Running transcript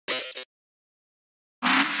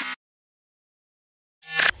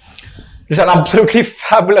This is an absolutely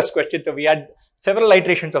fabulous question. So we had several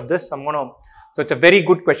iterations of this. So it's a very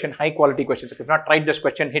good question, high quality question. So if you've not tried this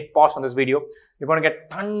question, hit pause on this video. You're going to get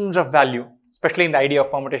tons of value, especially in the idea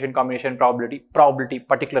of permutation, combination, probability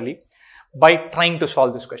particularly, by trying to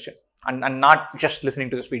solve this question and not just listening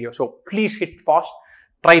to this video. So please hit pause,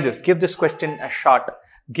 try this, give this question a shot,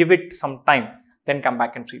 give it some time, then come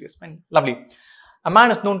back and see this. And lovely. A man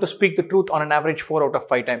is known to speak the truth on an average 4 out of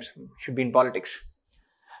 5 times. Should be in politics.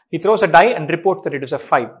 He throws a die and reports that it is a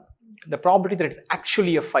 5. The probability that it's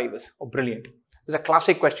actually a 5 is brilliant. It's a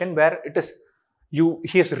classic question where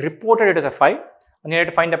he has reported it as a 5 and you have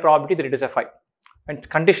to find the probability that it is a 5. And it's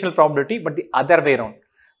conditional probability, but the other way around.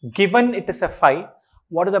 Given it is a 5,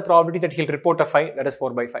 what is the probability that he'll report a 5? That is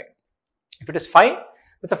 4 by 5. If it is 5,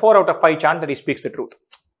 it's a 4 out of 5 chance that he speaks the truth.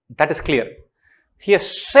 That is clear. He has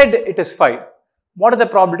said it is 5. What is the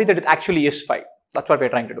probability that it actually is 5? That's what we're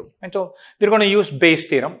trying to do. And so we're going to use Bayes'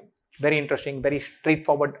 theorem. Very interesting, very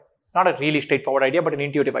straightforward. Not a really straightforward idea, but an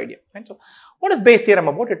intuitive idea. And so what is Bayes' theorem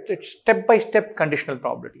about? It's step-by-step conditional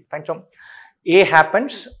probability. And so A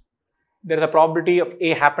happens, there is a probability of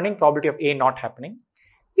A happening, probability of A not happening.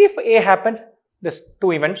 If A happens, there's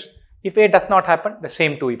 2 events. If A does not happen, the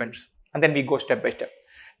same 2 events. And then we go step by step.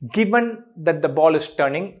 Given that the ball is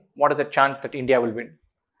turning, what is the chance that India will win?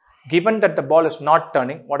 Given that the ball is not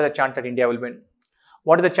turning, what is the chance that India will win?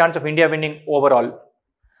 What is the chance of India winning overall?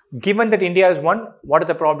 Given that India has won, what is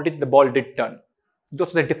the probability that the ball did turn? Those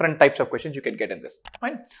are the different types of questions you can get in this.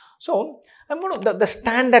 Fine. So the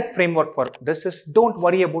standard framework for this is, don't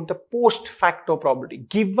worry about the post facto probability.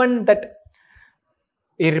 Given that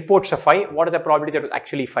he reports a 5, what is the probability that it was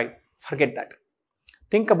actually 5? Forget that.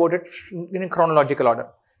 Think about it in a chronological order.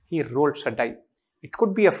 He rolls a die. It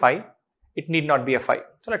could be a 5. It need not be a 5.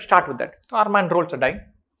 So let's start with that. So our man rolls a die.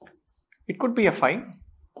 It could be a 5.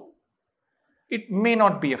 It may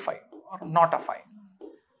not be a 5 or not a 5.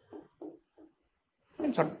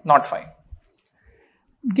 It's not 5.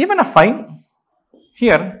 Given a 5,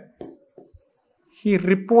 here he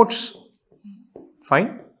reports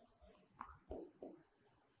 5,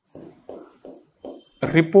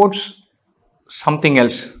 reports something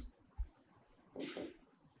else,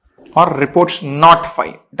 or reports not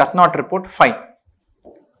 5, does not report 5,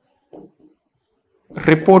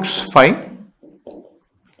 reports 5,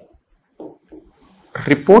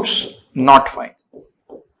 reports not 5.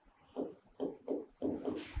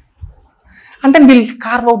 And then we'll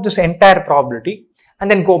carve out this entire probability and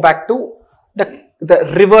then go back to the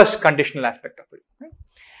reverse conditional aspect of it. Right?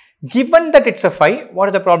 Given that it's a 5, what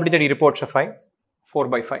is the probability that he reports a 5? 4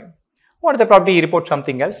 by 5. What is the probability he reports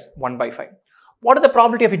something else? 1 by 5. What is the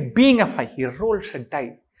probability of it being a 5? He rolls a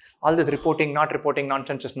die. All this reporting, not reporting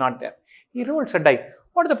nonsense is not there. He rolls a die.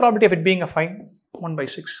 What is the probability of it being a 5? 1 by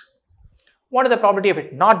 6. What is the probability of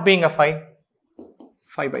it not being a 5?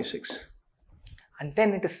 5 by 6. And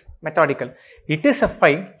then it is methodical. It is a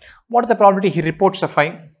 5. What is the probability he reports a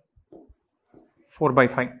 5? 4 by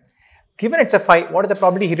 5. Given it's a 5, what is the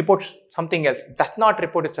probability he reports something else? Does not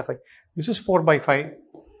report it's a 5. This is 4 by 5.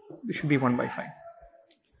 This should be 1 by 5.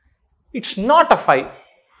 It's not a 5.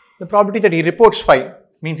 The probability that he reports 5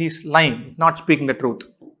 means he's lying, not speaking the truth.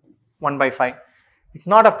 1 by 5. It's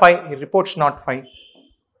not a 5. He reports not 5.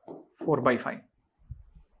 4 by 5.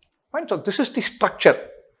 Fine. So this is the structure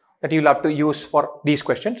that you'll have to use for these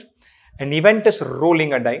questions. An event is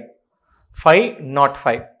rolling a die. 5, not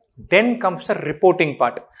 5. Then comes the reporting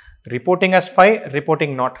part. Reporting as 5,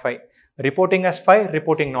 reporting not 5. Reporting as 5,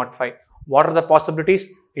 reporting not 5. What are the possibilities?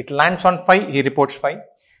 It lands on 5, he reports 5.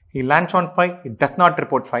 He lands on 5, he does not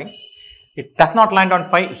report 5. It does not land on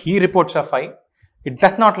 5, he reports a 5. It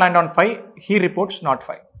does not land on 5, he reports not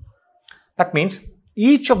 5. That means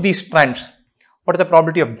each of these strands, what is the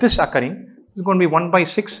probability of this occurring? Is going to be 1 by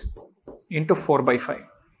 6 into 4 by 5.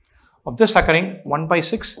 Of this occurring, 1 by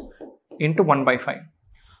 6 into 1 by 5.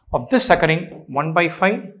 Of this occurring, 1 by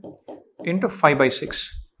 5 into 5 by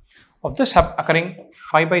 6. Of this occurring,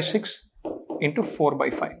 5 by 6 into 4 by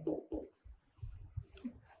 5.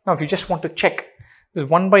 Now, if you just want to check, this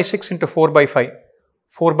 1 by 6 into 4 by 5,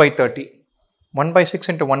 4 by 30. 1 by 6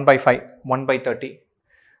 into 1 by 5, 1 by 30.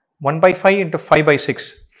 1 by 5 into 5 by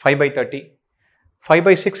 6, 5 by 30. 5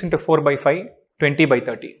 by 6 into 4 by 5, 20 by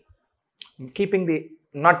 30. I'm keeping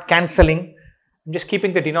not cancelling, I'm just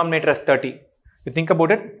keeping the denominator as 30. You think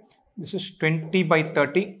about it, this is 20 by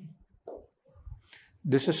 30.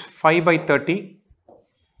 This is 5 by 30.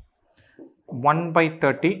 1 by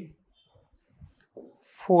 30.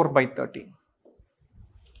 4 by 30.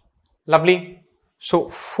 Lovely. So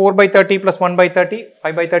 4 by 30 plus 1 by 30,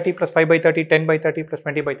 5 by 30 plus 5 by 30, 10 by 30 plus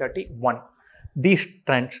 20 by 30, 1. These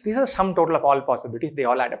trends, these are the sum total of all possibilities, they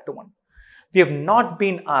all add up to 1. We have not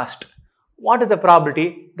been asked what is the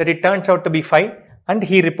probability that it turns out to be 5 and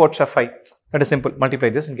he reports a 5. That is simple. Multiply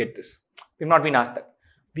this and get this. We have not been asked that.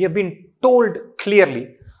 We have been told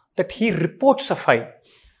clearly that he reports a 5,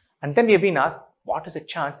 and then we have been asked what is the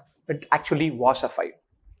chance that it actually was a 5.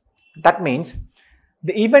 That means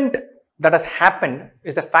the event that has happened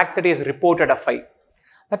is the fact that he has reported a 5.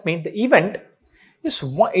 That means the event is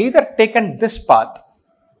either taken this path,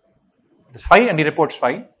 it is 5 and he reports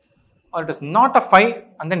 5, or it is not a 5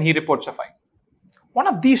 and then he reports a 5. One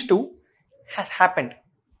of these two has happened.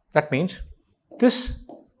 That means this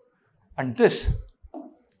and this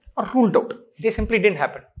are ruled out. They simply didn't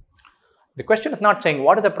happen. The question is not saying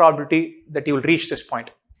what is the probability that you will reach this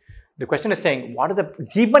point. The question is saying what is the,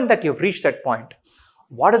 given that you have reached that point,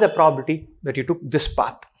 what is the probability that you took this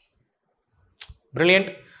path?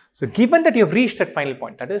 Brilliant. So given that you have reached that final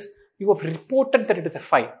point, that is, you have reported that it is a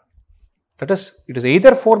 5. That is, it is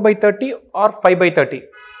either 4 by 30 or 5 by 30.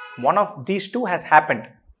 One of these two has happened.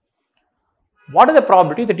 What is the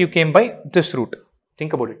probability that you came by this route?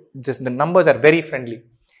 Think about it. Just the numbers are very friendly.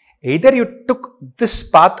 Either you took this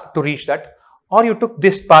path to reach that, or you took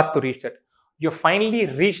this path to reach that. You finally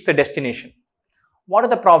reached the destination. What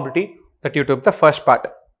is the probability that you took the first part?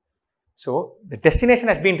 So the destination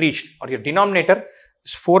has been reached, or your denominator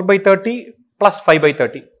is 4 by 30 plus 5 by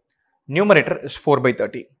 30. Numerator is 4 by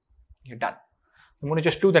 30. You're done. I'm going to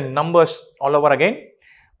just do the numbers all over again.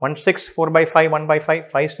 1, 6, 4 by 5, 1 by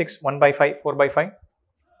 5, 5, 6, 1 by 5, 4 by 5.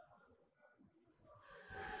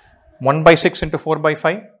 1 by 6 into 4 by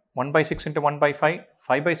 5, 1 by 6 into 1 by 5,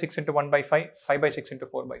 5 by 6 into 1 by 5, 5 by 6 into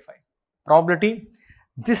 4 by 5. Probability,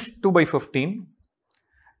 this 2 by 15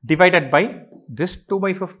 divided by this 2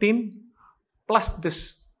 by 15 plus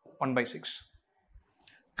this 1 by 6.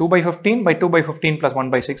 2 by 15 by 2 by 15 plus 1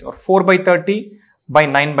 by 6, or 4 by 30 by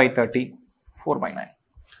 9 by 30, 4 by 9.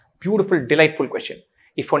 Beautiful, delightful question.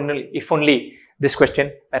 If only this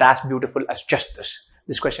question were as beautiful as just this.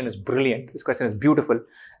 This question is brilliant. This question is beautiful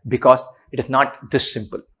because it is not this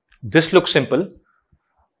simple. This looks simple.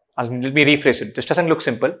 Let me rephrase it. This doesn't look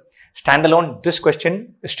simple. Standalone, this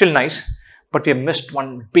question is still nice, but we have missed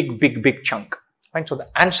one big chunk. Right? So the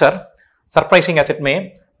answer, surprising as it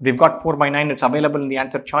may, we've got 4 by 9. It's available in the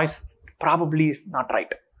answer choice. Probably is not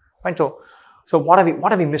right. Right? So what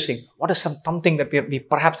are we missing? What is something that we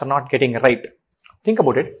perhaps are not getting right? Think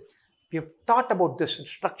about it. We have thought about this and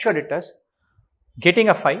structured it as getting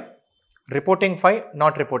a 5, reporting 5,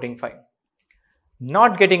 not reporting 5.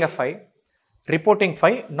 Not getting a 5, reporting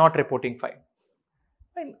 5, not reporting 5.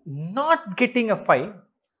 And not getting a 5,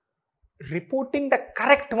 reporting the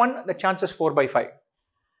correct one, the chance is 4 by 5.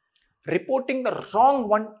 Reporting the wrong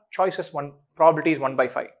one, choice is 1, probability is 1 by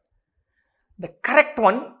 5. The correct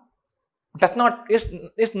one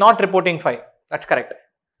is not reporting 5. That's correct.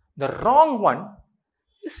 The wrong one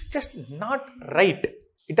is just not right.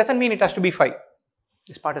 It doesn't mean it has to be 5.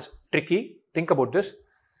 This part is tricky. Think about this.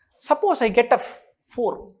 Suppose I get a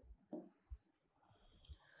 4.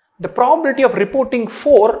 The probability of reporting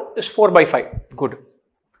 4 is 4 by 5. Good.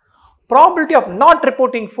 Probability of not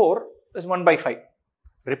reporting 4 is 1 by 5.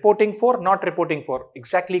 Reporting 4, not reporting 4.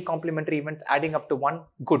 Exactly complementary events adding up to 1.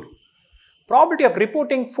 Good. Probability of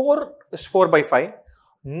reporting 4 is 4 by 5.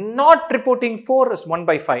 Not reporting 4 is 1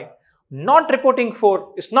 by 5. Not reporting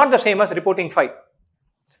 4 is not the same as reporting 5.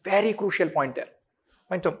 Very crucial point there.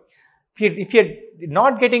 Right? So, if you're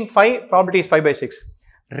not getting 5, probability is 5 by 6.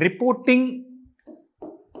 Reporting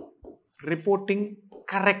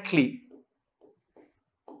correctly,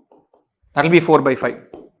 that will be 4 by 5.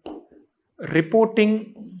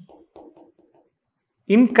 Reporting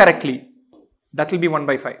incorrectly, that will be 1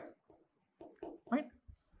 by 5. Right?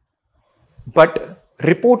 But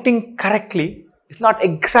reporting correctly is not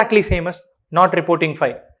exactly same as not reporting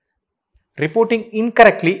 5. Reporting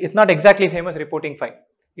incorrectly is not exactly same as reporting 5.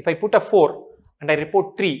 If I put a 4 and I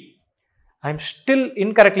report 3, I am still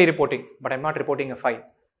incorrectly reporting, but I am not reporting a 5.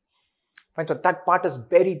 Fine, so that part is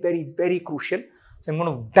very crucial. So I am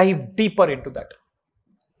going to dive deeper into that.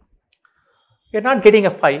 We are not getting a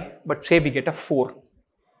 5, but say we get a 4.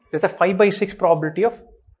 There is a 5 by 6 probability of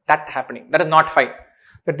that happening. That is not 5.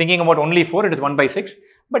 We are thinking about only 4, it is 1 by 6.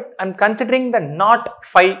 But I am considering the not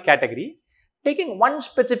 5 category, taking one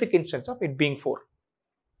specific instance of it being 4.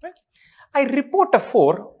 Right? I report a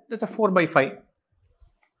 4, that's a 4 by 5.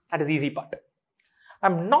 That is easy part. I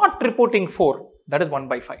am not reporting 4, that is 1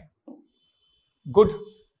 by 5. Good,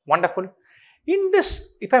 wonderful. In this,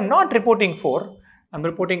 if I am not reporting 4, I am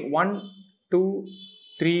reporting 1, 2,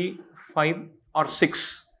 3, 5 or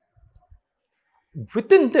 6.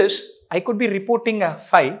 Within this, I could be reporting a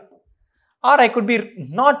 5 or I could be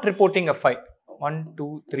not reporting a 5. 1,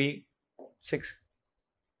 2, 3, 6.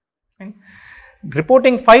 And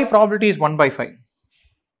reporting 5 probability is 1 by 5.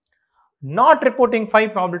 Not reporting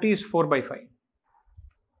 5 probability is 4 by 5.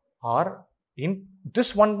 Or in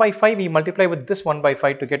this 1 by 5, we multiply with this 1 by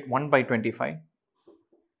 5 to get 1 by 25.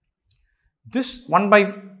 This 1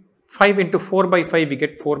 by 5 into 4 by 5, we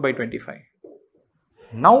get 4 by 25.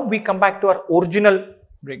 Now we come back to our original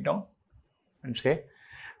breakdown and say,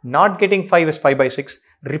 not getting 5 is 5 by 6.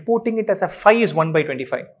 Reporting it as a 5 is 1 by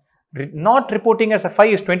 25. Not reporting as a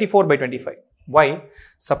 5 is 24 by 25. Why?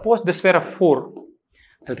 Suppose this were a 4.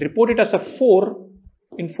 I'll report it as a 4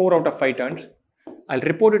 in 4 out of 5 turns. I'll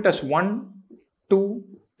report it as 1, 2,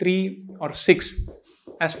 3 or 6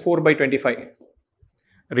 as 4 by 25.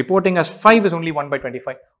 Reporting as 5 is only 1 by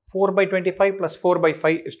 25. 4 by 25 plus 4 by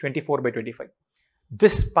 5 is 24 by 25.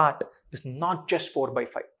 This part is not just 4 by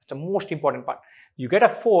 5. It's the most important part. You get a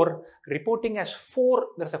 4, reporting as 4,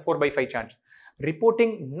 there's a 4 by 5 chance.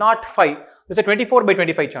 Reporting not 5, there's a 24 by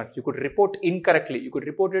 25 chance. You could report incorrectly. You could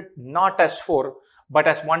report it not as 4, but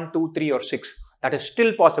as 1, 2, 3 or 6. That is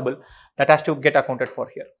still possible. That has to get accounted for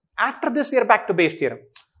here. After this, we are back to Bayes' theorem.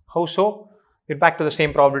 How so? We're back to the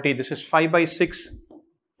same probability. This is 5 by 6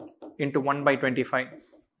 into 1 by 25.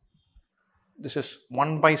 This is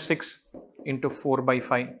 1 by 6 into 4 by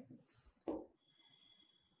 5.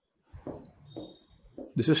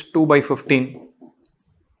 This is 2 by 15.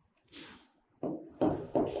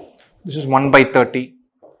 This is 1 by 30.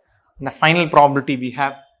 And the final probability we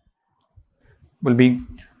have will be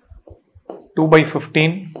 2 by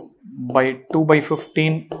 15 by 2 by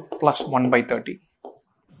 15 plus 1 by 30,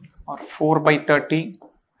 or 4 by 30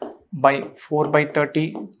 by 4 by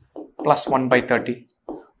 30 plus 1 by 30,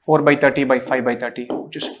 4 by 30 by 5 by 30,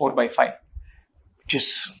 which is 4 by 5,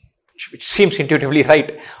 which seems intuitively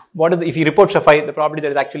right. What is if he reports a 5, the probability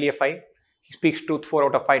there is actually a 5, he speaks truth 4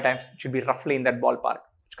 out of 5 times, it should be roughly in that ballpark.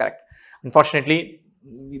 It's correct. Unfortunately,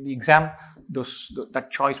 the exam, that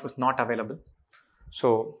choice was not available.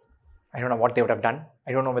 So I don't know what they would have done.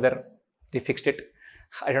 I don't know whether they fixed it.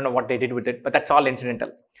 I don't know what they did with it, but that's all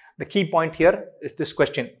incidental. The key point here is this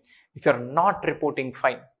question. If you're not reporting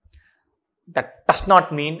fine, that does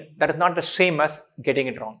not mean, that is not the same as getting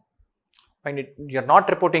it wrong. When you're not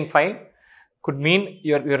reporting fine, could mean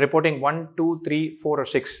you're reporting 1, 2, 3, 4 or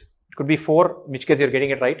 6. It could be 4, in which case you're getting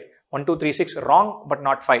it right. 1, 2, 3, 6, wrong, but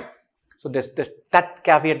not 5. So there's that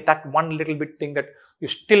caveat, that one little bit thing that you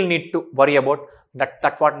still need to worry about.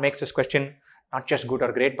 That's what makes this question not just good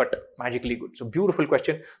or great, but magically good. So beautiful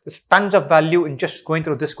question. There's tons of value in just going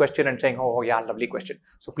through this question and saying, oh yeah, lovely question.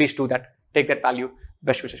 So please do that. Take that value.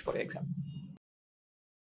 Best wishes for your exam.